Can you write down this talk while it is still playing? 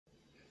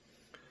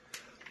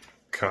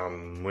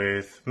Come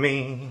with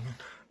me,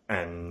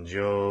 and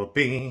you'll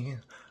be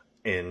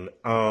in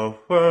a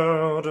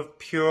world of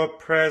pure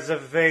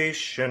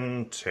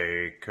preservation.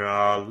 Take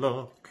a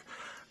look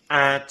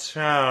at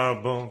our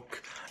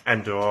book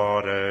and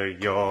order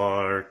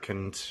your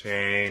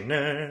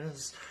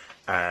containers.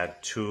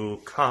 Add to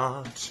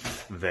cart,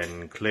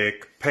 then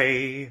click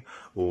pay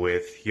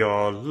with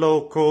your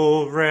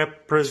local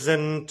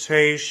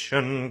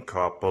representation.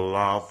 Couple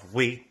of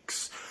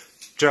weeks,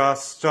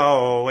 just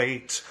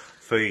wait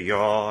for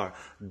your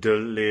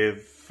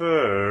delivery.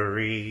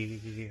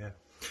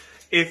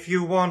 If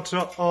you want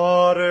to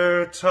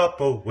order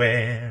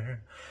Tupperware,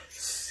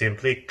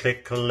 simply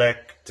click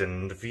collect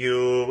and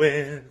view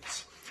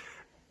it.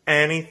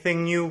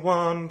 Anything you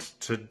want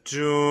to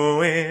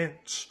do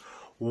it.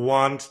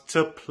 Want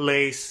to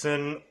place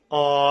an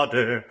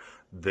order,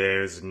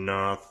 there's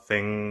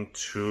nothing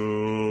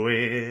to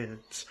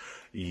it.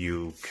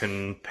 You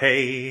can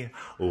pay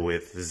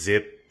with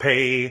Zip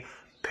Pay,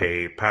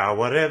 PayPal,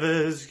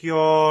 whatever's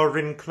your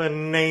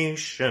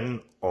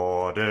inclination.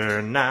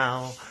 Order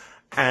now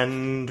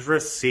and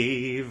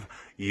receive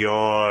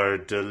your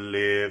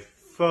delivery.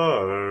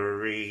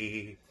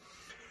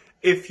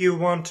 If you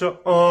want to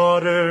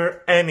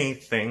order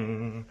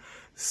anything,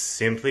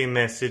 simply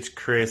message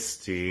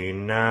Christy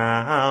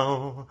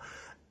now.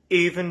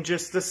 Even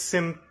just a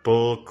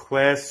simple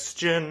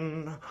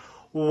question.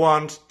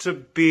 Want to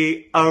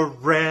be a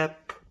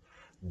rep?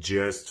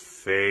 Just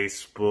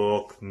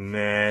Facebook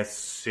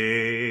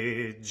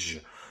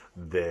message.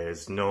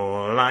 There's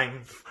no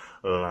life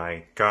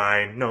like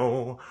I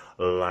know,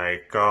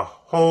 like a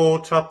whole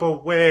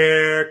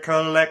Tupperware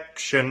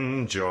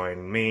collection.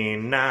 Join me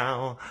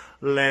now,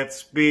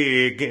 let's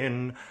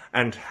begin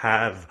and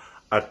have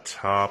a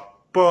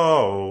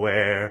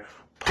Tupperware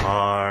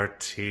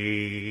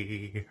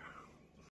party.